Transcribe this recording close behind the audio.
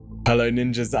Hello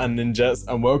ninjas and ninjas,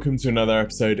 and welcome to another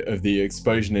episode of the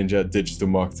Exposure Ninja Digital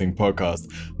Marketing Podcast.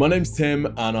 My name's Tim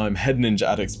and I'm head ninja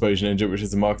at Exposure Ninja, which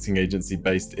is a marketing agency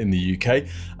based in the UK,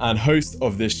 and host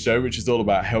of this show, which is all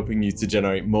about helping you to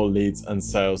generate more leads and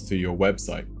sales through your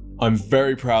website. I'm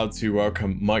very proud to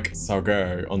welcome Mike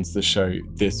Salguero onto the show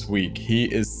this week. He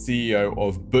is CEO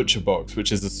of ButcherBox,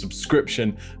 which is a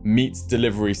subscription meat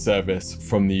delivery service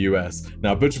from the US.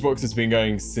 Now, ButcherBox has been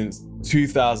going since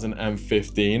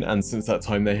 2015, and since that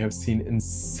time, they have seen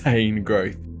insane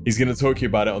growth. He's going to talk to you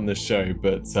about it on this show,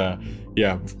 but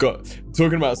we've got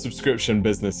talking about subscription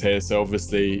business here. So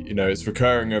obviously, it's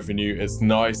recurring revenue. It's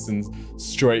nice and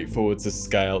straightforward to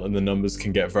scale, and the numbers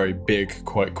can get very big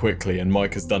quite quickly. And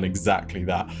Mike has done exactly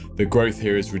that. The growth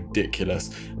here is ridiculous,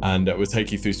 and we'll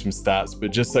take you through some stats.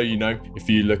 But just so you know, if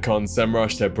you look on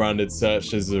SEMrush, their branded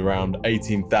search is around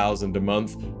 18,000 a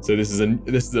month. So this is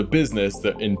a business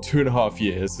that in 2.5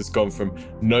 years has gone from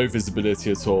no visibility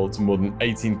at all to more than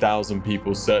 18,000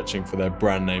 people searching for their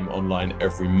brand name online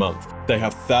every month. They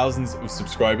have thousands of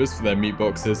subscribers for their meat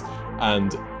boxes,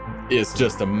 and it's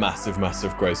just a massive,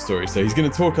 massive growth story. So he's going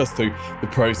to talk us through the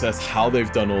process, how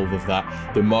they've done all of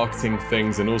that, the marketing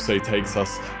things, and also takes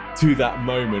us to that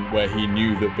moment where he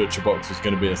knew that ButcherBox was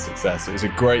going to be a success. It was a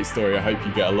great story. I hope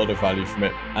you get a lot of value from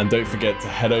it. And don't forget to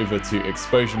head over to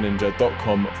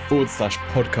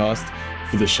exposureninja.com/podcast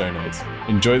for the show notes.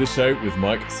 Enjoy the show with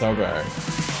Mike Salguero.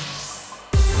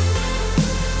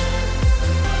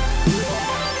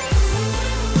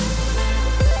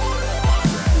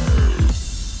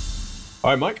 All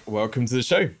right, Mike, welcome to the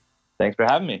show. Thanks for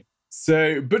having me.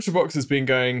 So ButcherBox has been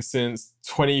going since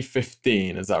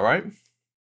 2015, is that right?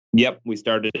 Yep, we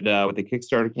started with a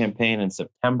Kickstarter campaign in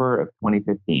September of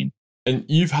 2015. And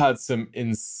you've had some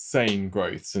insane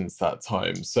growth since that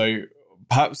time. So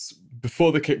perhaps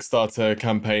before the Kickstarter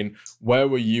campaign, where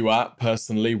were you at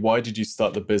personally? Why did you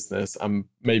start the business? And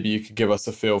maybe you could give us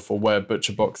a feel for where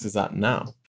ButcherBox is at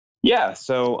now. Yeah,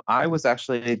 so I was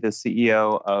actually the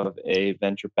CEO of a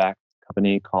venture-backed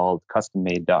company called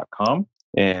CustomMade.com.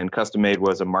 And CustomMade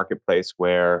was a marketplace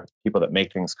where people that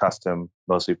make things custom,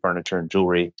 mostly furniture and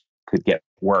jewelry, could get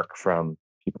work from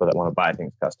people that want to buy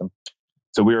things custom.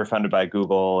 So we were funded by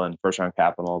Google and First Round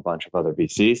Capital, a bunch of other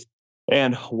VCs.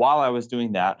 And while I was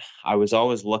doing that, I was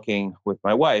always looking with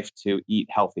my wife to eat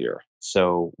healthier.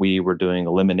 So we were doing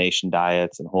elimination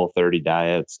diets and Whole30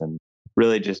 diets and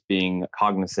really just being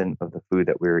cognizant of the food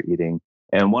that we were eating.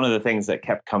 And one of the things that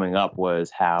kept coming up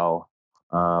was how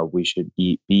we should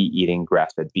be eating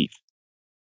grass-fed beef.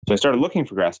 So I started looking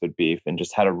for grass-fed beef and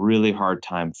just had a really hard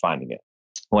time finding it.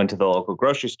 Went to the local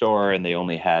grocery store and they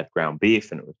only had ground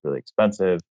beef and it was really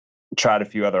expensive. Tried a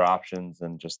few other options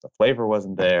and just the flavor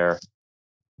wasn't there.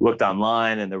 Looked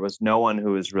online and there was no one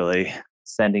who was really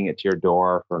sending it to your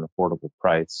door for an affordable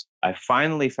price. I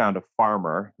finally found a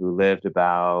farmer who lived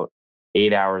about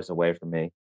 8 hours away from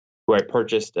me, who I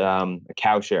purchased a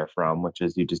cow share from, which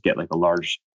is you just get like a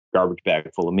large garbage bag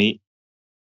full of meat.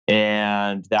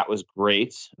 And that was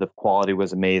great. The quality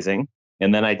was amazing.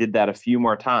 And then I did that a few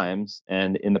more times.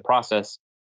 And in the process,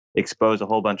 exposed a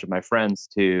whole bunch of my friends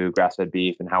to grass-fed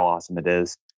beef and how awesome it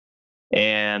is.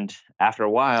 And after a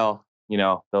while,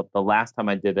 the last time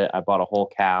I did it, I bought a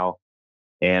whole cow.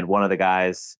 And one of the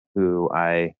guys who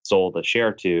I sold a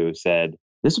share to said,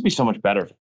 this would be so much better if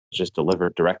it's just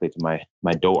delivered directly to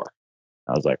my door.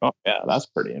 I was like, oh yeah, that's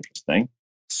pretty interesting.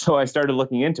 So I started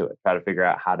looking into it, try to figure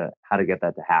out how to get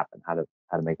that to happen, how to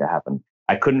make that happen.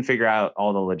 I couldn't figure out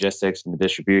all the logistics and the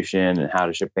distribution and how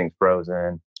to ship things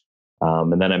frozen.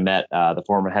 And then I met the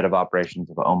former head of operations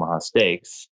of Omaha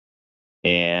Steaks,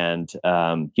 and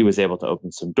he was able to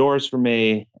open some doors for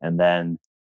me. And then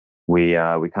we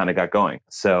kind of got going.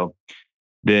 So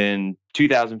in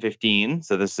 2015,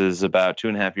 so this is about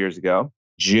 2.5 years ago,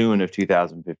 June of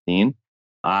 2015.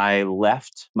 I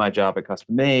left my job at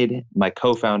CustomMade. My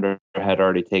co-founder had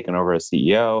already taken over as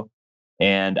CEO,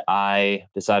 and I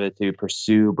decided to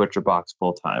pursue ButcherBox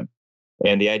full time.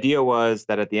 And the idea was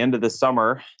that at the end of the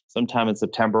summer, sometime in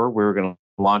September, we were going to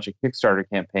launch a Kickstarter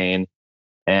campaign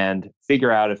and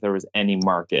figure out if there was any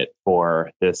market for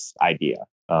this idea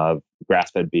of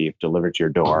grass-fed beef delivered to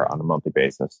your door on a monthly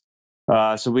basis.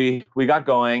 So we got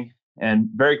going, and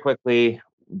very quickly,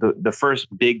 the first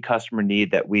big customer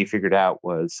need that we figured out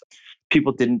was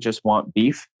people didn't just want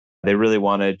beef. They really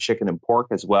wanted chicken and pork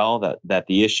as well, that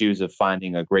the issues of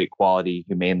finding a great quality,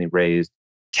 humanely raised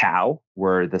cow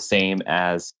were the same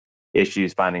as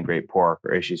issues finding great pork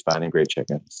or issues finding great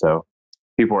chicken. So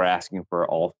people were asking for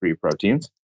all three proteins.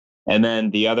 And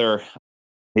then the other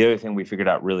thing we figured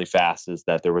out really fast is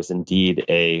that there was indeed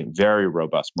a very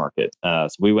robust market. So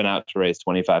we went out to raise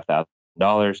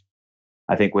 $25,000.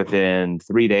 I think within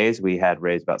 3 days, we had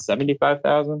raised about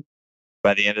 75,000.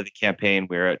 By the end of the campaign,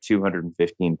 we were at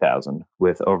 215,000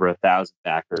 with over 1,000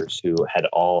 backers who had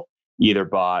all either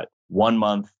bought 1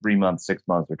 month, 3 months, 6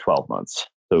 months, or 12 months.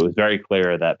 So it was very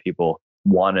clear that people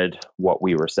wanted what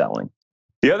we were selling.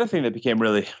 The other thing that became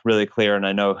really, really clear, and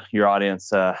I know your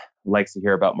audience likes to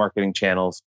hear about marketing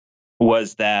channels,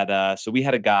 was that so we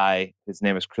had a guy, his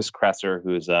name is Chris Kresser,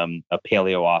 who's a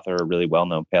paleo author, a really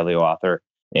well-known paleo author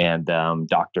and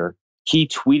doctor. He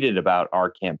tweeted about our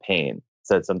campaign,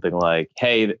 said something like,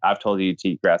 "Hey, I've told you to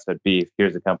eat grass-fed beef.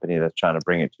 Here's a company that's trying to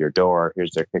bring it to your door.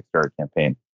 Here's their Kickstarter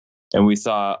campaign." And we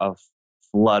saw a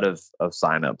flood of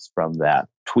signups from that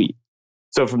tweet.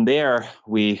 So from there,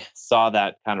 we saw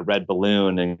that kind of red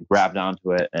balloon and grabbed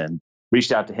onto it and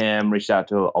reached out to him, reached out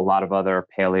to a lot of other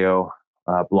paleo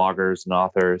bloggers and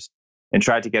authors, and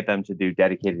tried to get them to do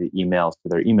dedicated emails to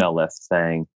their email list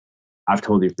saying, "I've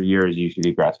told you for years you should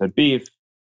eat grass-fed beef,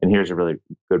 and here's a really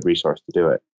good resource to do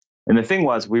it." And the thing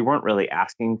was, we weren't really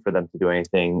asking for them to do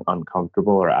anything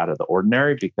uncomfortable or out of the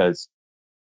ordinary, because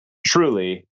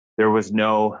truly there was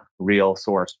no real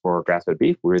source for grass-fed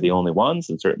beef. We were the only ones,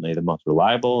 and certainly the most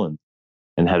reliable,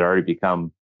 and had already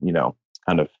become,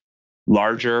 kind of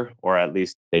larger, or at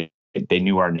least they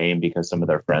knew our name because some of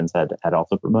their friends had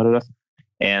also promoted us.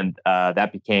 And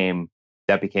that became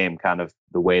kind of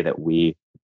the way that we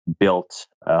built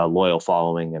a loyal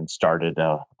following and started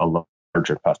a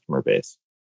larger customer base.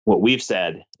 What we've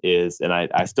said is, and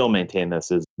I still maintain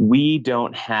this, is we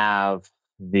don't have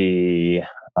the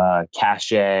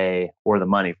cachet or the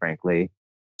money, frankly,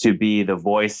 to be the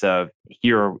voice of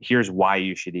here's why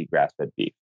you should eat grass-fed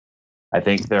beef. I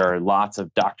think there are lots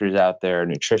of doctors out there,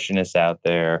 nutritionists out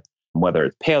there, whether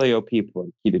it's paleo people or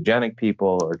ketogenic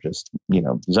people or just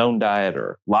zone diet,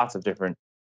 or lots of different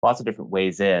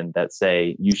ways in that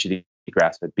say you should eat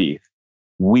grass-fed beef.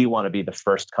 We want to be the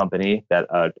first company that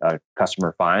a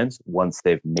customer finds once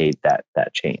they've made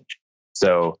that change.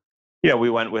 So, we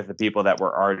went with the people that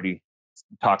were already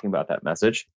talking about that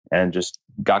message and just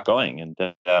got going.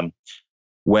 And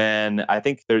when I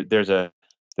think there's a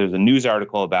news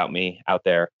article about me out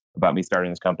there about me starting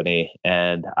this company,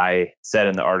 and I said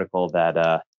in the article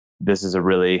that this is a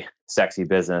really sexy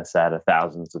business at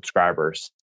 1,000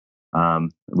 subscribers.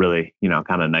 Really,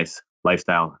 kind of nice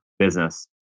lifestyle business.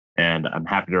 And I'm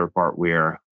happy to report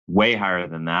we're way higher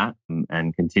than that,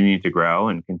 and continuing to grow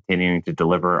and continuing to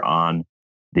deliver on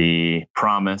the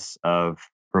promise of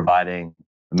providing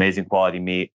amazing quality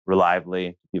meat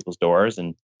reliably to people's doors,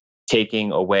 and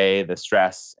taking away the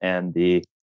stress and the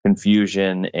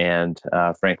confusion and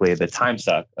frankly, the time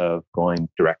suck of going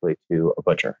directly to a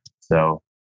butcher. So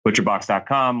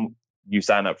butcherbox.com, you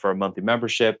sign up for a monthly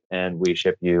membership and we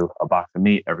ship you a box of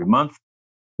meat every month.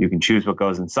 You can choose what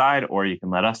goes inside, or you can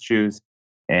let us choose.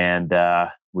 And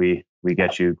we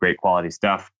get you great quality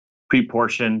stuff,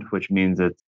 pre-portioned, which means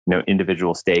it's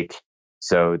individual steak.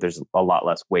 So there's a lot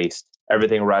less waste.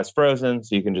 Everything arrives frozen,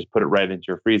 so you can just put it right into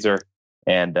your freezer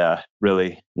and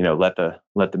really, let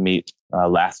the meat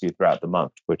last you throughout the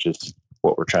month, which is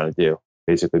what we're trying to do.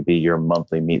 Basically, be your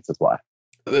monthly meat supply.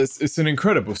 It's an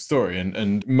incredible story,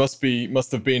 and must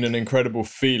have been an incredible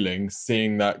feeling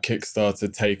seeing that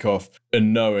Kickstarter take off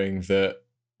and knowing that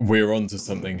we're onto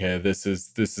something here. This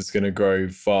is going to grow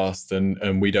fast,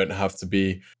 and we don't have to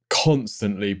be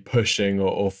constantly pushing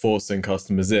or forcing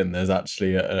customers in. There's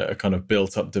actually a kind of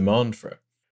built up demand for it.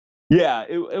 Yeah,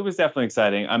 it was definitely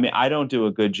exciting. I mean, I don't do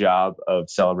a good job of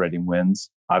celebrating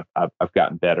wins. I've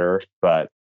gotten better, but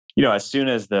as soon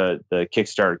as the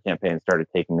Kickstarter campaign started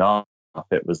taking off,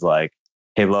 it was like,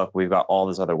 hey, look, we've got all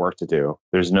this other work to do.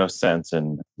 There's no sense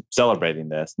in celebrating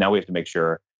this. Now we have to make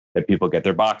sure that people get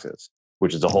their boxes,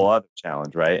 which is a whole other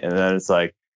challenge, right? And then it's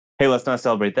like, hey, let's not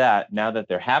celebrate that. Now that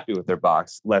they're happy with their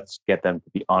box, let's get them to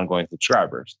be ongoing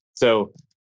subscribers. So,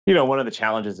 one of the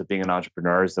challenges of being an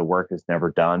entrepreneur is the work is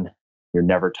never done. You're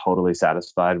never totally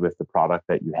satisfied with the product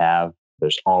that you have.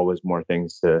 There's always more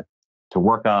things to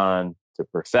work on, to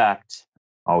perfect,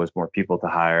 always more people to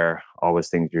hire, always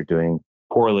things you're doing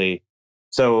poorly.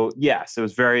 So yes, it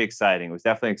was very exciting. It was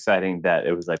definitely exciting that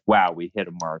it was like, wow, we hit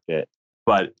a market,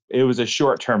 but it was a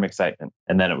short-term excitement.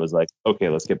 And then it was like, okay,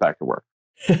 let's get back to work.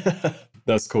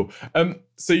 That's cool.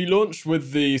 So you launched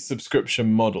with the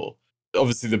subscription model.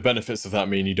 Obviously, the benefits of that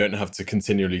mean you don't have to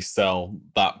continually sell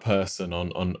that person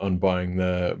on buying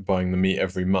the meat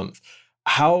every month.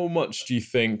 How much do you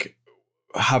think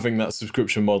having that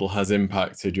subscription model has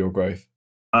impacted your growth?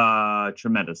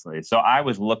 Tremendously. So I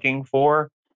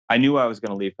knew I was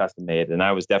going to leave Custom Made, and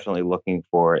I was definitely looking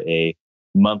for a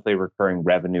monthly recurring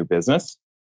revenue business.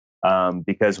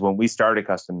 Because when we started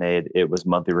Custom Made, it was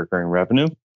monthly recurring revenue.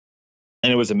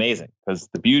 And it was amazing because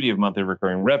the beauty of monthly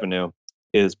recurring revenue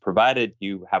is provided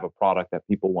you have a product that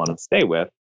people want to stay with,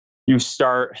 you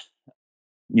start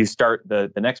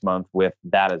the next month with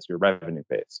that as your revenue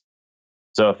base.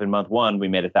 So if in month one we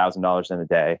made $1,000 in a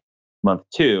day, month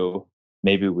two,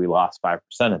 maybe we lost 5%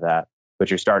 of that, but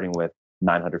you're starting with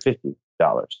 $950.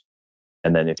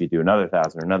 And then if you do another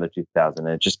 1,000 or another 2,000,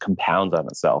 it just compounds on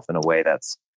itself in a way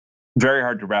that's very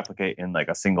hard to replicate in like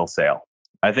a single sale.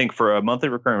 I think for a monthly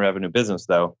recurring revenue business,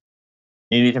 though,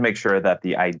 you need to make sure that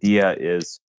the idea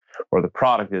is, or the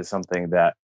product is something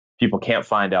that people can't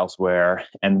find elsewhere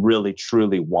and really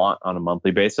truly want on a monthly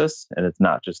basis. And it's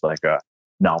not just like a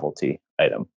novelty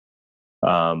item.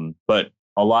 But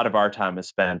a lot of our time is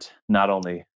spent not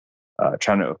only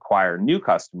trying to acquire new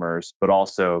customers, but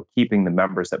also keeping the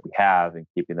members that we have and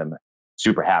keeping them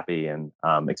super happy and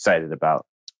excited about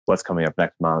what's coming up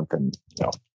next month. And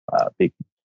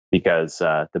because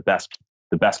the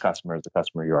best customer is the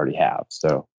customer you already have.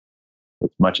 So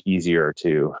it's much easier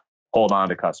to hold on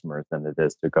to customers than it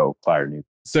is to go acquire new.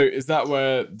 So is that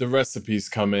where the recipes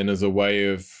come in as a way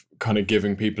of kind of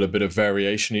giving people a bit of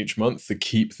variation each month to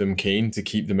keep them keen, to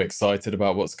keep them excited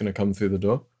about what's going to come through the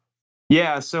door?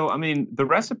 Yeah. So, I mean, the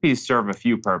recipes serve a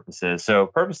few purposes. So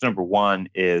purpose number one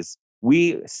is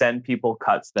we send people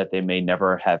cuts that they may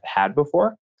never have had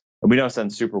before. And we don't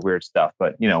send super weird stuff,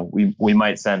 but we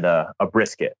might send a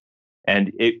brisket,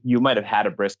 and you might have had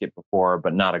a brisket before,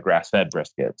 but not a grass-fed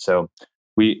brisket. So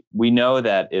we know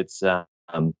that it's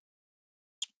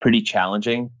pretty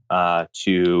challenging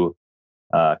to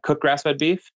cook grass-fed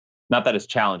beef. Not that it's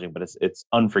challenging, but it's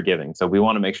unforgiving. So we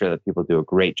want to make sure that people do a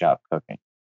great job cooking.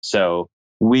 So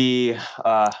we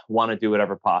want to do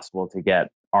whatever possible to get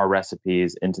our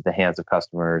recipes into the hands of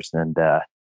customers and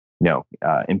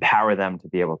empower them to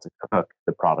be able to cook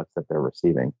the products that they're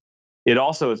receiving. It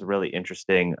also is a really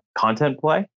interesting content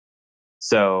play.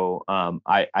 So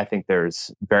I think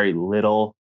there's very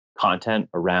little content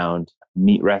around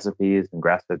meat recipes and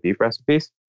grass-fed beef recipes.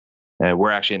 And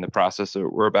we're actually in the process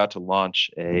of, we're about to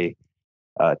launch a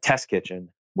test kitchen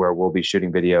where we'll be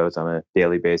shooting videos on a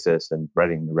daily basis and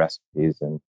writing the recipes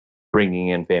and bringing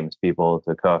in famous people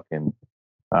to cook and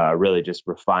really just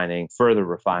further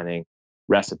refining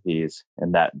recipes.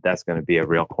 And that's going to be a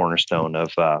real cornerstone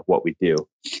of what we do,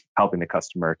 helping the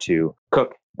customer to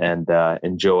cook and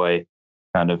enjoy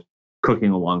kind of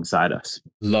cooking alongside us.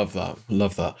 Love that.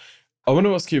 Love that. I want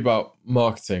to ask you about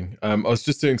marketing. I was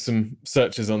just doing some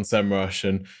searches on SEMrush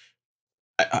and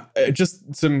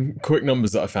just some quick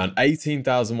numbers that I found.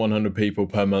 18,100 people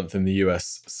per month in the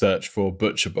US search for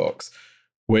ButcherBox,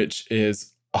 which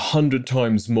is 100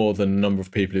 times more than the number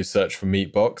of people who search for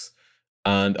Meatbox,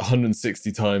 and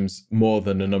 160 times more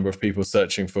than the number of people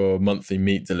searching for monthly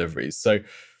meat deliveries. So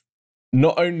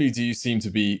not only do you seem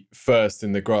to be first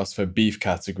in the grass-fed beef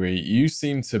category, you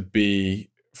seem to be,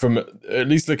 from at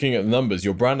least looking at the numbers,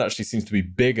 your brand actually seems to be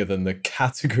bigger than the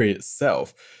category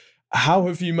itself. How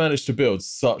have you managed to build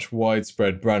such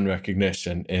widespread brand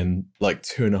recognition in like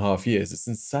 2.5 years? It's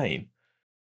insane.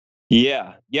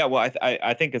 Yeah. Well,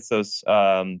 I think it's those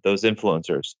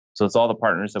influencers. So it's all the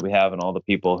partners that we have and all the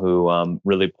people who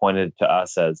really pointed to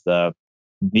us as the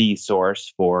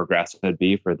source for grass-fed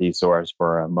beef or the source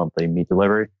for a monthly meat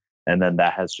delivery, and then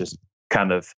that has just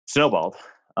kind of snowballed.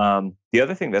 The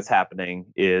other thing that's happening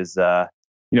is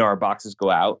our boxes go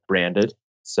out branded,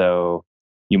 so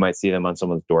you might see them on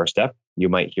someone's doorstep. You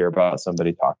might hear about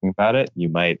somebody talking about it. You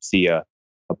might see a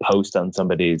post on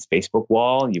somebody's Facebook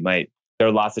wall. There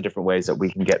are lots of different ways that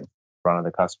we can get in front of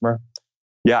the customer.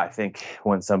 Yeah, I think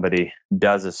when somebody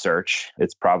does a search,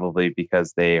 it's probably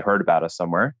because they heard about us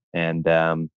somewhere and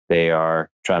they are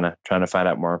trying to find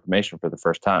out more information for the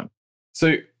first time.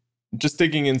 So just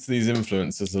digging into these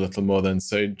influencers a little more then.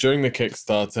 So during the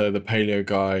Kickstarter, the Paleo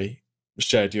guy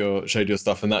shared your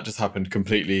stuff, and that just happened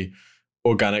completely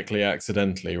organically,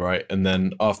 accidentally, right? And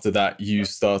then after that, you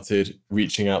started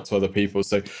reaching out to other people.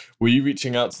 So were you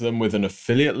reaching out to them with an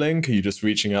affiliate link? Are you just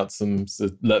reaching out to them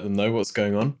to let them know what's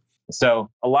going on?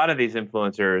 So a lot of these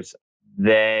influencers,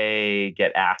 they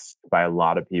get asked by a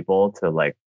lot of people to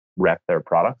like rep their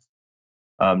products.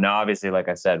 Now, obviously, like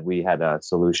I said, we had a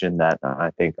solution that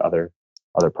I think other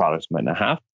products might not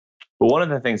have. But one of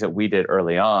the things that we did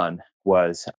early on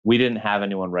was we didn't have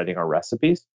anyone writing our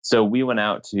recipes. So we went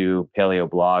out to paleo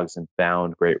blogs and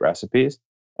found great recipes.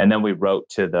 And then we wrote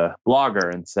to the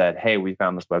blogger and said, hey, we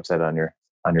found this website on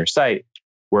your site.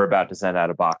 We're about to send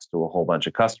out a box to a whole bunch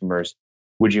of customers.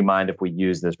 Would you mind if we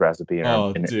use this recipe in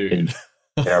our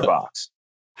box?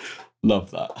 Love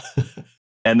that.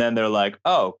 And then they're like,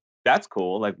 oh, that's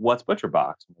cool. Like, what's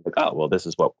ButcherBox? And we're like, oh, well, this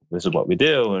is what we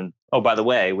do. And oh, by the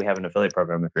way, we have an affiliate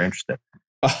program if you're interested.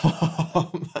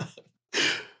 Oh, man.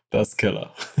 That's killer.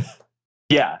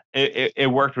 Yeah,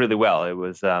 it worked really well. It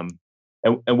was, and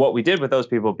what we did with those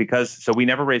people, so we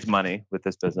never raised money with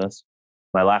this business.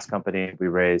 My last company, we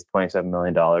raised $27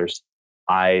 million.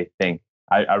 I think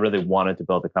I really wanted to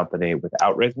build a company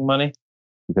without raising money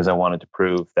because I wanted to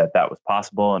prove that was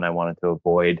possible. And I wanted to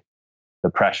avoid the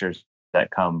pressures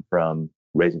that come from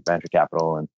raising venture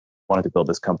capital, and wanted to build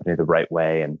this company the right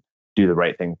way and do the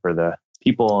right thing for the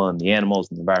people and the animals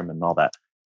and the environment and all that.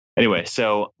 Anyway,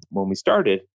 so when we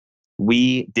started,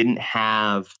 we didn't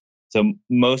have, so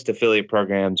most affiliate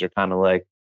programs are kind of like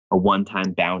a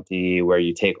one-time bounty where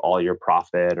you take all your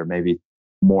profit or maybe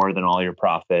more than all your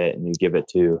profit and you give it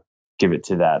to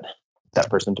that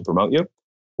person to promote you,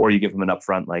 or you give them an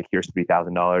upfront, like, here's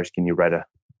 $3,000. Can you write an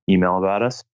email about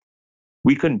us?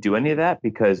 We couldn't do any of that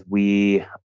because we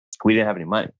didn't have any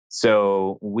money.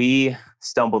 So we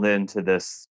stumbled into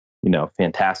this,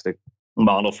 fantastic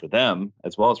model for them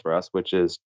as well as for us, which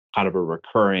is kind of a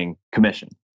recurring commission.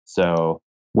 So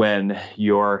when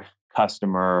your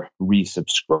customer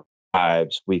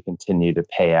resubscribes, we continue to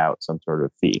pay out some sort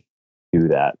of fee to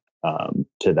that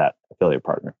affiliate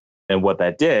partner. And what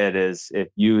that did is, if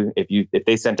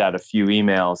they sent out a few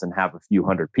emails and have a few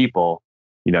hundred people,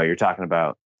 you're talking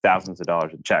about thousands of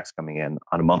dollars in checks coming in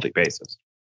on a monthly basis.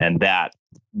 And that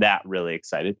really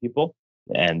excited people.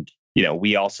 And,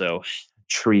 we also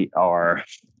treat our,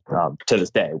 to this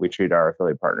day, we treat our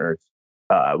affiliate partners,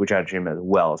 we try to treat them as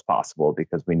well as possible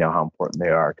because we know how important they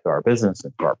are to our business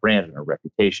and to our brand and our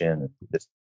reputation, and just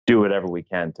do whatever we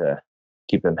can to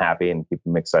keep them happy and keep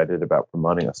them excited about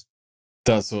promoting us.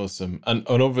 That's awesome. And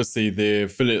obviously the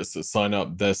affiliates that sign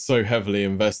up, they're so heavily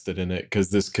invested in it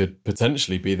because this could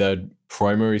potentially be their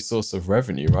primary source of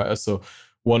revenue, right? I saw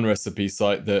one recipe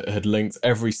site that had linked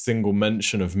every single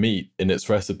mention of meat in its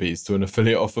recipes to an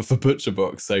affiliate offer for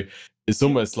ButcherBox. So it's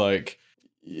almost like,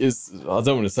 I don't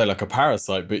want to say like a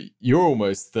parasite, but you're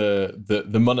almost the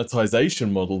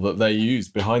monetization model that they use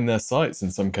behind their sites in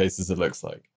some cases, it looks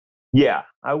like. Yeah,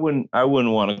 I wouldn't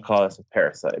want to call us a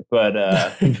parasite, but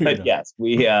yes,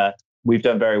 we've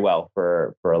done very well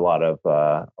for a lot of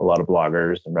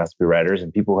bloggers and recipe writers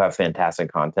and people who have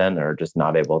fantastic content and are just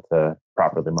not able to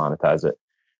properly monetize it.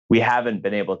 We haven't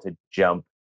been able to jump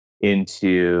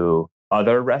into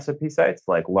other recipe sites,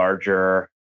 like larger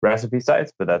recipe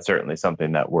sites, but that's certainly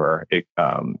something that we're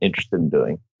interested in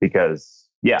doing because,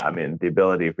 yeah, I mean, the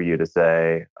ability for you to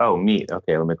say, oh, meat,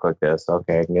 okay, let me click this,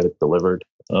 okay, I can get it delivered.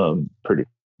 Pretty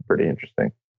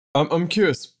interesting. I'm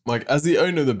curious, like, as the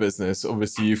owner of the business,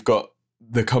 obviously you've got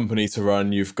the company to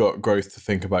run, you've got growth to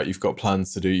think about, you've got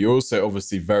plans to do. You're also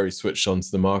obviously very switched on to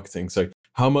the marketing. So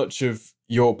how much of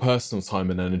your personal time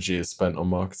and energy is spent on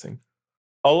marketing?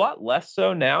 A lot less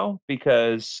so now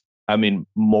because, I mean,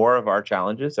 more of our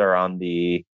challenges are on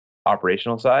the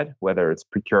operational side, whether it's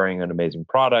procuring an amazing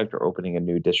product or opening a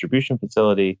new distribution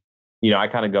facility. I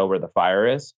kind of go where the fire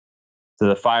is. So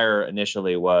the fire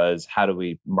initially was, how do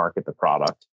we market the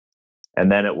product?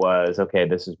 And then it was, okay,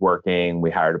 this is working.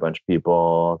 We hired a bunch of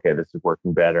people. Okay, this is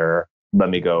working better. Let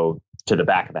me go to the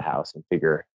back of the house and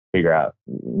figure out,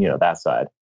 that side.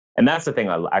 And that's the thing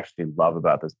I actually love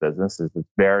about this business is it's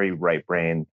very right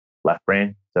brain, left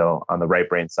brain. So on the right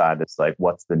brain side, it's like,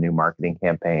 what's the new marketing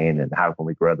campaign and how can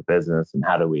we grow the business and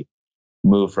how do we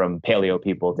move from paleo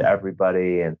people to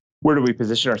everybody and where do we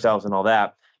position ourselves and all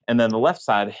that. And then the left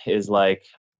side is like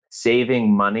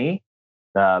saving money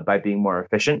by being more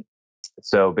efficient.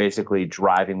 So basically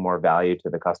driving more value to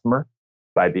the customer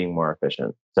by being more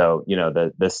efficient. So,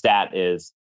 the stat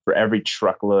is for every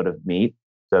truckload of meat.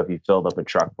 So if you filled up a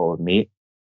truck full of meat,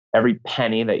 every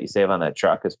penny that you save on that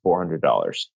truck is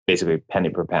 $400, basically penny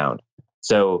per pound.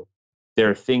 So there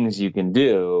are things you can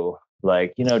do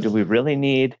like, do we really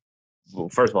need, well,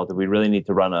 first of all, do we really need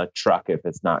to run a truck if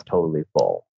it's not totally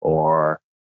full? Or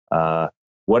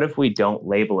what if we don't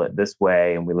label it this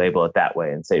way and we label it that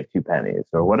way and save 2 pennies?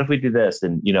 Or what if we do this?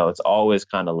 And, it's always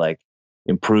kind of like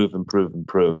improve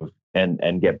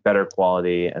and get better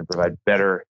quality and provide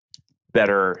better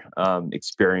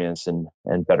experience and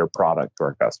better product to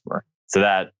our customer. So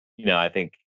that, I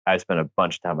think I spent a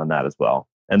bunch of time on that as well.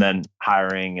 And then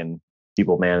hiring and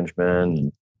people management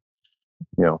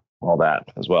and, all that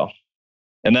as well.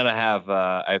 And then I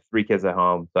have 3 kids at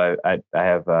home. So I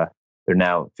have, they're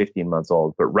now 15 months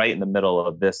old, but right in the middle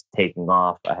of this taking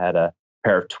off, I had a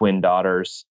pair of twin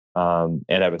daughters, and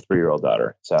I have a 3-year-old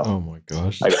daughter. So, oh my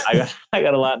gosh, I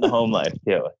got a lot in the home life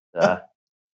too.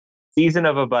 Season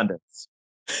of abundance.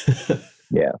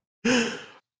 Yeah.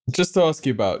 Just to ask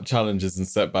you about challenges and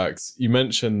setbacks, you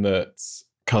mentioned that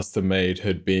Custom Made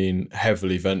had been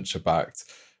heavily venture backed,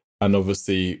 and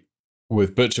obviously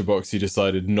with ButcherBox, you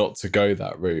decided not to go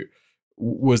that route.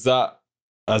 Was that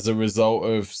as a result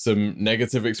of some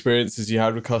negative experiences you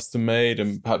had with Custom Made?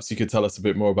 And perhaps you could tell us a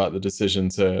bit more about the decision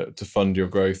to fund your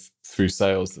growth through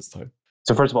sales this time.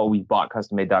 So first of all, we bought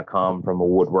CustomMade.com from a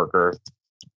woodworker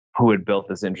who had built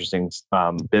this interesting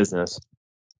business.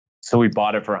 So we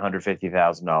bought it for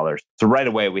 $150,000. So right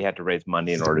away, we had to raise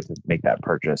money in order to make that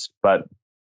purchase. But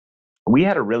we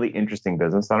had a really interesting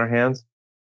business on our hands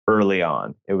early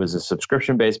on. It was a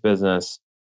subscription-based business.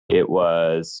 It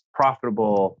was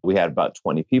profitable. We had about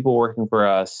 20 people working for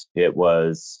us. It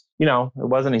was, it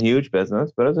wasn't a huge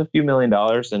business, but it was a few $1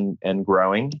 million and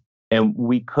growing. And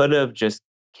we could have just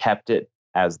kept it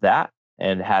as that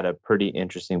and had a pretty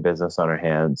interesting business on our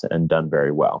hands and done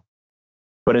very well.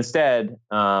 But instead,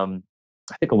 I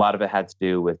think a lot of it had to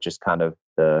do with just kind of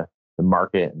the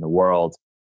market and the world.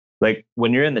 Like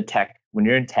when you're in tech,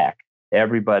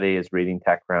 everybody is reading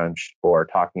TechCrunch or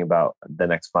talking about the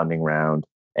next funding round.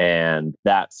 And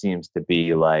that seems to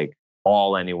be like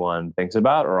all anyone thinks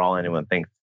about, or all anyone thinks,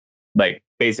 like,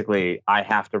 basically, I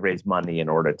have to raise money in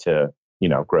order to,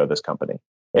 grow this company.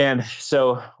 And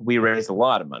so we raised a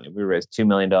lot of money. We raised $2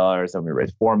 million, and we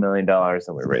raised $4 million,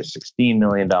 and we raised $16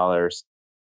 million.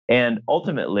 And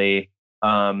ultimately,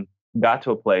 got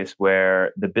to a place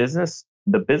where the business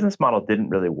model didn't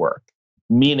really work.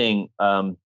 Meaning,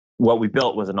 what we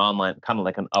built was an online, kind of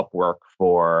like an Upwork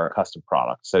for custom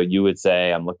products. So you would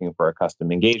say, I'm looking for a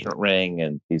custom engagement ring,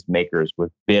 and these makers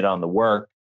would bid on the work.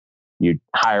 You'd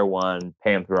hire one,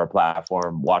 pay them through our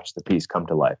platform, watch the piece come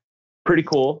to life. Pretty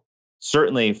cool.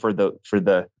 Certainly for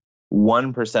the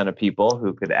 1% of people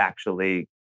who could actually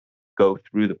go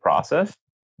through the process,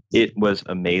 it was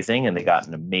amazing, and they got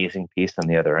an amazing piece on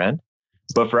the other end.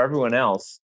 But for everyone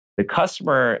else, the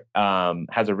customer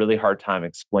has a really hard time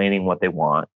explaining what they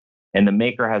want, and the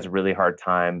maker has a really hard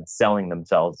time selling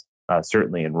themselves,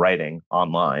 certainly in writing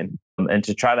online. And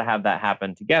to try to have that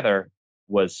happen together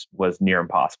was near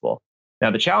impossible. Now,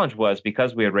 the challenge was,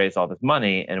 because we had raised all this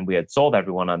money and we had sold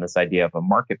everyone on this idea of a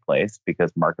marketplace,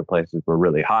 because marketplaces were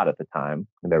really hot at the time.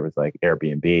 And there was like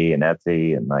Airbnb and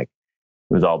Etsy, and like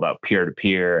it was all about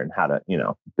peer-to-peer and how to,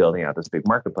 building out this big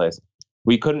marketplace.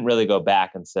 We couldn't really go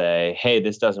back and say, hey,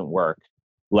 this doesn't work.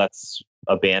 Let's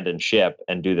abandon ship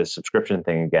and do the subscription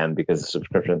thing again, because the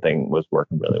subscription thing was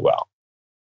working really well.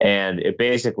 And it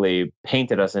basically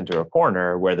painted us into a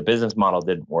corner where the business model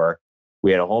didn't work. We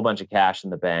had a whole bunch of cash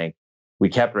in the bank. We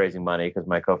kept raising money because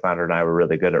my co-founder and I were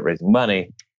really good at raising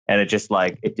money. And it just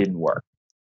it didn't work.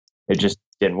 It just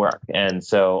didn't work. And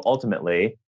so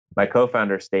ultimately, my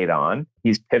co-founder stayed on.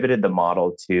 He's pivoted the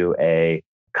model to a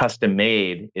Custom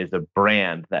Made is a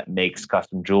brand that makes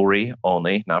custom jewelry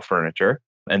only, not furniture.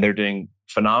 And they're doing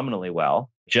phenomenally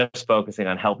well, just focusing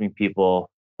on helping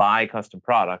people buy custom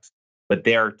products. But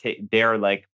they're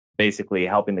like basically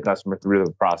helping the customer through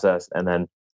the process and then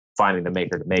finding the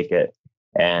maker to make it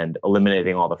and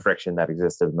eliminating all the friction that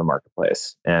existed in the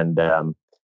marketplace. And,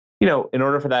 in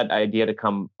order for that idea to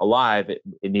come alive,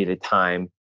 it needed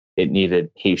time, it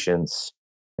needed patience.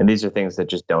 And these are things that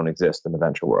just don't exist in the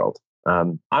venture world.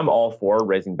 I'm all for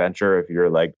raising venture if you're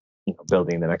like,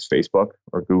 building the next Facebook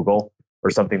or Google or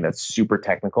something that's super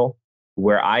technical.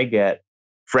 Where I get,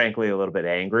 frankly, a little bit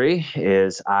angry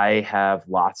is I have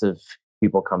lots of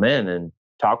people come in and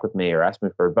talk with me or ask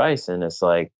me for advice. And it's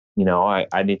like,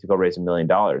 I need to go raise $1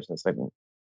 million. And it's like,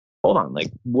 hold on,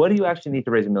 like, what do you actually need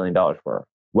to raise $1 million for?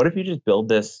 What if you just build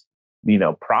this,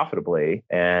 profitably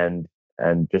and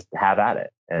just have at it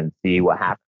and see what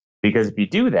happens? Because if you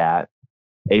do that,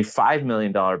 a $5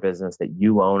 million business that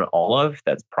you own all of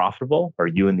that's profitable, or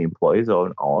you and the employees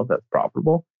own all of that's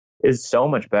profitable, is so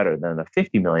much better than a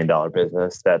 $50 million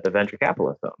business that the venture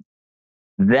capitalists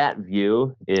own. That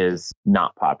view is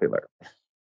not popular.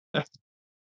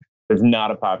 It's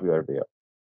not a popular view.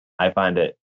 I find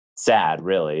it sad,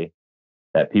 really,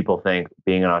 that people think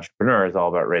being an entrepreneur is all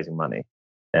about raising money.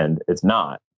 And it's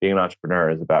not. Being an entrepreneur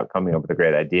is about coming up with a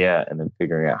great idea and then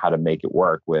figuring out how to make it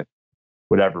work with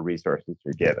whatever resources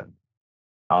you're given.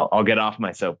 I'll get off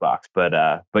my soapbox, but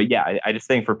yeah, I just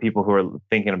think for people who are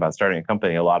thinking about starting a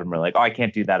company, a lot of them are like, oh, I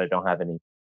can't do that. I don't have any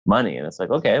money. And it's like,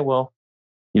 okay, well,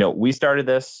 we started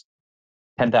this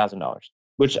 $10,000,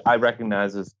 which I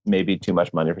recognize is maybe too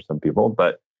much money for some people,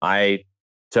 but I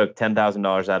took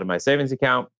 $10,000 out of my savings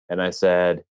account and I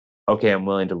said, okay, I'm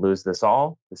willing to lose this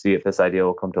all to see if this idea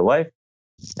will come to life.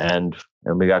 And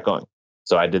we got going.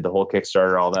 So I did the whole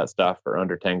Kickstarter, all that stuff for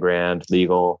under 10 grand,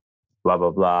 legal, blah,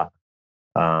 blah, blah.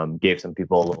 gave some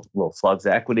people little slugs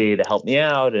of equity to help me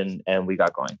out, and we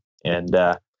got going. And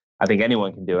I think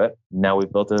anyone can do it. Now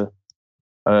we've built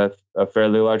a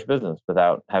fairly large business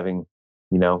without having,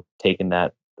 taken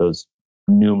those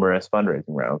numerous fundraising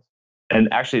rounds. And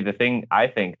actually, the thing I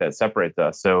think that separates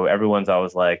us, so everyone's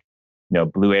always like,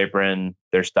 Blue Apron,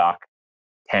 their stock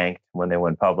tanked when they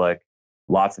went public.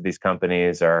 Lots of these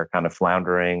companies are kind of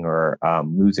floundering or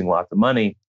losing lots of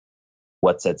money.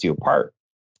 What sets you apart?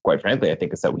 Quite frankly, I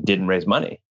think it's that we didn't raise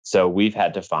money. So we've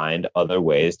had to find other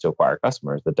ways to acquire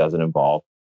customers that doesn't involve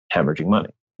hemorrhaging money.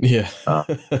 Yeah.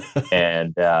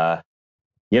 And that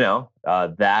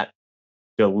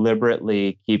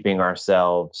deliberately keeping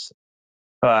ourselves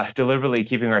like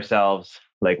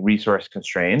resource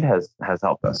constrained has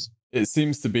helped us. It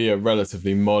seems to be a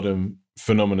relatively modern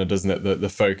phenomenon, doesn't it? The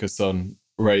focus on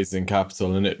raising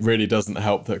capital, and it really doesn't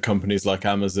help that companies like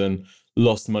Amazon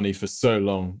lost money for so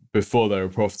long before they were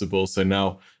profitable. So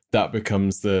now that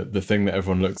becomes the thing that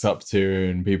everyone looks up to,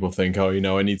 and people think, oh,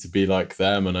 I need to be like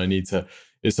them, and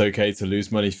it's okay to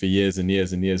lose money for years and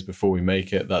years and years before we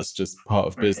make it. That's just part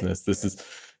of business. This is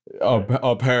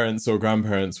our parents or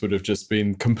grandparents would have just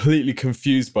been completely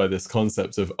confused by this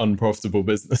concept of unprofitable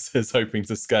businesses hoping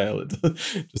to scale. It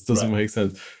just doesn't make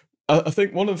sense. I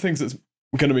think one of the things that's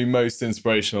going to be most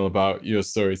inspirational about your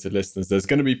story to listeners, there's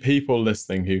going to be people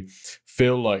listening who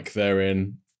feel like they're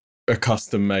in a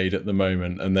custom made at the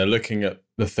moment, and they're looking at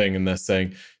the thing and they're saying,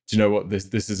 do you know what,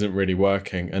 this isn't really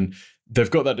working? And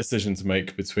they've got that decision to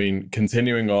make between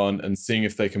continuing on and seeing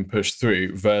if they can push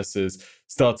through versus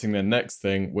starting their next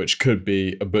thing, which could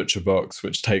be a ButcherBox,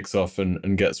 which takes off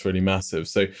and gets really massive.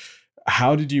 So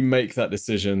how did you make that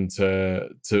decision to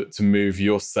move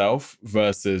yourself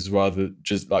versus rather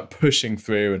just like pushing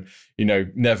through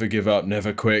and, never give up,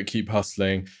 never quit, keep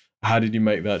hustling? How did you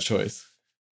make that choice?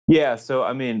 Yeah. So,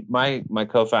 I mean, my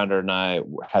co-founder and I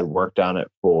had worked on it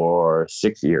for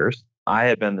 6 years. I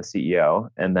had been the CEO,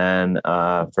 and then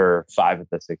for 5 of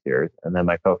the 6 years, and then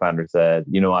my co-founder said,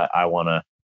 "You know what?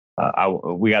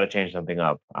 We got to change something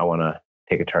up. I want to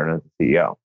take a turn as the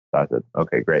CEO." So I said,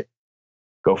 "Okay, great,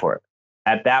 go for it."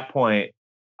 At that point,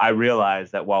 I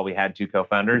realized that while we had 2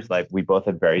 co-founders, like we both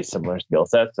had very similar skill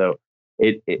sets, so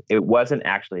it wasn't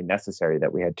actually necessary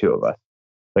that we had 2 of us.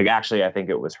 Like actually, I think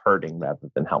it was hurting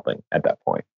rather than helping at that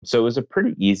point. So it was a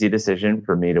pretty easy decision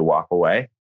for me to walk away.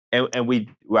 And we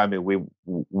let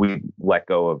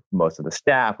go of most of the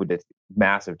staff. We did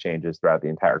massive changes throughout the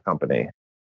entire company.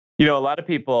 A lot of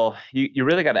people, you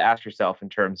really got to ask yourself in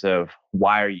terms of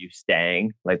why are you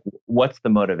staying? Like, what's the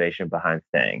motivation behind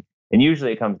staying? And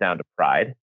usually it comes down to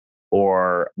pride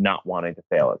or not wanting to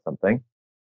fail at something,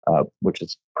 which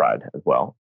is pride as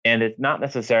well. And it's not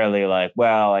necessarily like,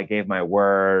 well, I gave my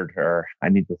word or I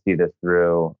need to see this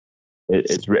through.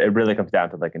 It really comes down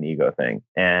to like an ego thing.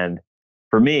 And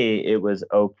for me, it was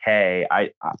okay.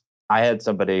 I had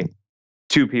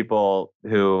 2 people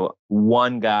who,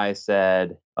 one guy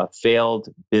said, a failed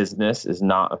business is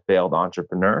not a failed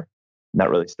entrepreneur. And that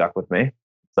really stuck with me.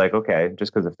 It's like, okay,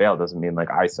 just because it failed doesn't mean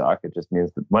like I suck. It just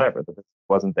means that whatever, that it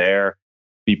wasn't there.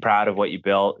 Be proud of what you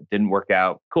built. It didn't work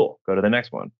out. Cool. Go to the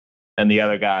next one. And the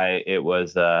other guy, it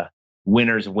was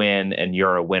winners win and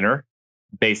you're a winner.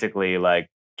 Basically, like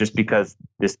just because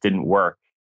this didn't work,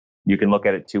 you can look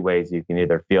at it 2 ways. You can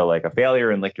either feel like a failure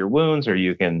and lick your wounds, or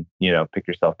you can, pick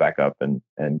yourself back up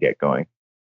and get going.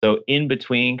 So in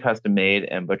between Custom Made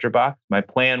and ButcherBox, my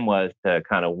plan was to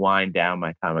kind of wind down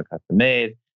my time at Custom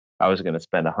Made. I was going to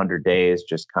spend 100 days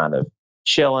just kind of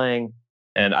chilling.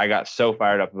 And I got so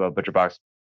fired up about ButcherBox,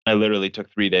 I literally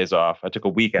took 3 days off. I took a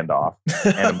weekend off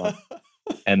and a month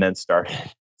and then started.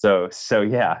 So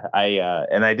yeah,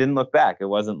 I didn't look back. It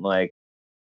wasn't like,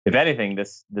 if anything,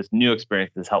 this new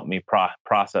experience has helped me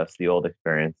process the old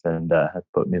experience and has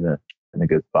put me in a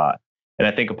good spot. And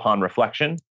I think upon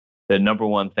reflection, the number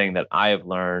one thing that I have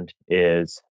learned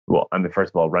is,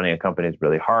 first of all, running a company is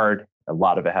really hard. A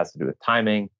lot of it has to do with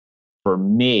timing. For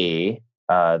me,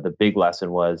 the big lesson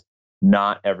was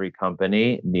not every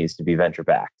company needs to be venture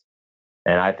backed.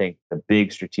 And I think the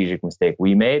big strategic mistake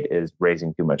we made is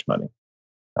raising too much money.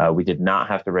 We did not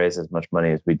have to raise as much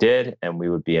money as we did, and we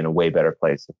would be in a way better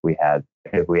place if we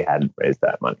hadn't raised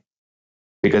that money,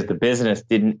 because the business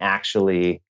didn't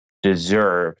actually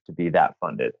deserve to be that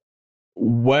funded.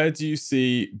 Where do you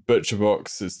see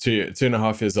ButcherBox? It's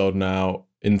 2.5 years old now.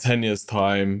 In 10 years'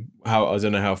 time, I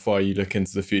don't know how far you look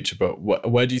into the future, but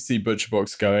where do you see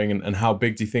ButcherBox going, and how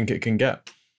big do you think it can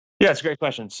get? Yeah, it's a great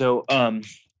question. So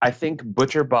I think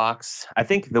ButcherBox,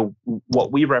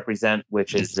 what we represent,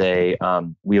 which is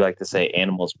we like to say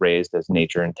animals raised as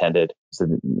nature intended. So,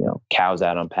 cows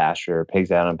out on pasture,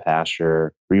 pigs out on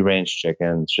pasture, free-range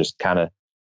chickens, just kind of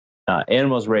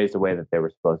animals raised the way that they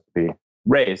were supposed to be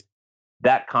raised.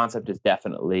 That concept is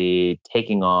definitely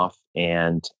taking off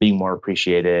and being more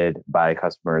appreciated by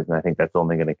customers. And I think that's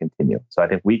only going to continue. So I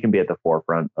think we can be at the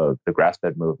forefront of the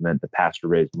grass-fed movement, the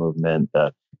pasture-raised movement,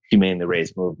 the humanely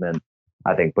raised movement.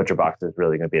 I think ButcherBox is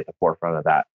really going to be at the forefront of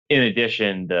that. In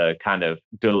addition, the kind of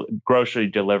grocery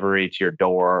delivery to your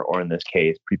door, or in this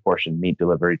case, pre-portioned meat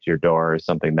delivery to your door, is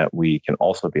something that we can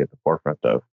also be at the forefront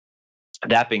of.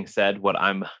 That being said, what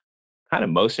I'm kind of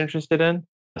most interested in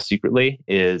secretly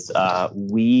is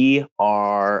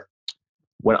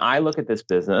when I look at this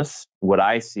business, what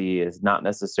I see is not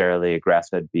necessarily a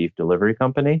grass-fed beef delivery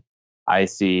company. I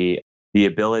see the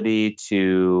ability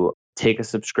to take a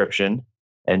subscription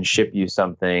and ship you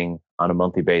something on a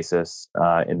monthly basis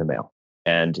in the mail.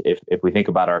 And if we think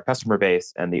about our customer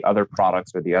base and the other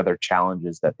products or the other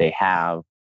challenges that they have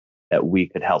that we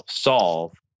could help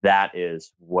solve, that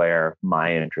is where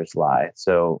my interests lie.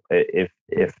 So if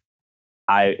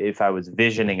I was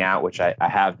visioning out, which I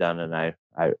have done, and I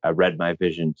read my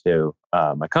vision to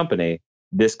my company,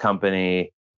 this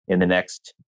company in the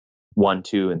next 1,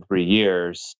 2, and 3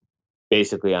 years,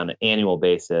 basically on an annual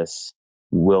basis,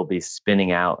 will be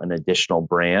spinning out an additional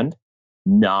brand,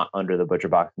 not under the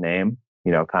ButcherBox name,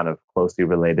 kind of closely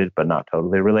related, but not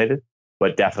totally related,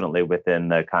 but definitely within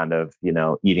the kind of,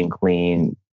 eating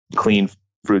clean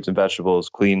fruits and vegetables,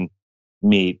 clean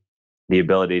meat, the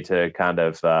ability to kind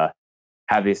of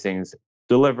have these things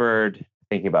delivered,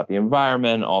 thinking about the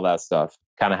environment, all that stuff,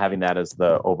 kind of having that as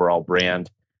the overall brand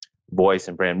voice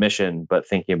and brand mission, but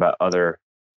thinking about other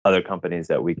companies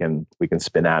that we can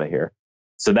spin out of here.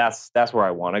 So that's where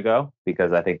I want to go,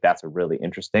 because I think that's a really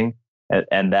interesting,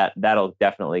 and that'll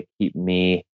definitely keep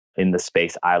me in the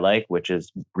space I like, which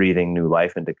is breathing new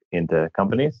life into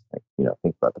companies.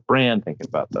 Think about the brand, thinking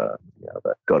about the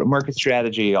go-to-market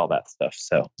strategy, all that stuff.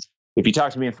 So if you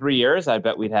talk to me in 3 years, I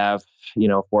bet we'd have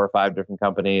 4 or 5 different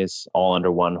companies all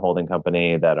under one holding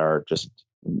company that are just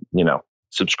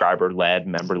subscriber-led,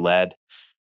 member-led,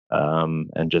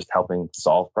 and just helping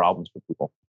solve problems for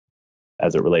people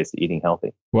as it relates to eating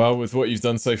healthy. Well, with what you've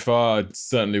done so far, I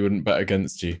certainly wouldn't bet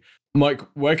against you. Mike,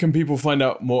 where can people find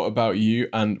out more about you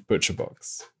and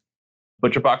ButcherBox?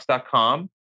 ButcherBox.com.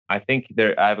 I think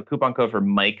I have a coupon code for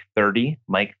Mike30,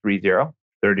 Mike30,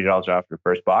 $30 off your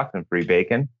first box and free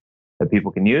bacon that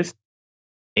people can use.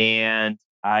 And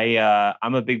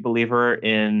I'm a big believer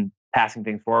in passing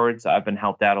things forward. So I've been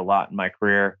helped out a lot in my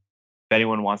career. If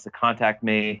anyone wants to contact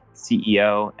me,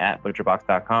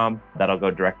 CEO@butcherbox.com, that'll go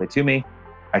directly to me.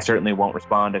 I certainly won't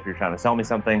respond if you're trying to sell me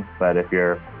something, but if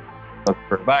you're looking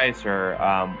for advice or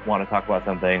want to talk about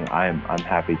something, I'm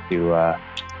happy to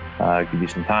give you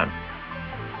some time.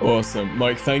 Awesome.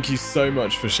 Mike, thank you so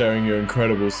much for sharing your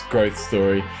incredible growth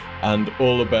story, and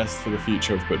all the best for the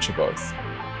future of ButcherBox.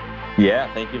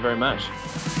 Yeah, thank you very much.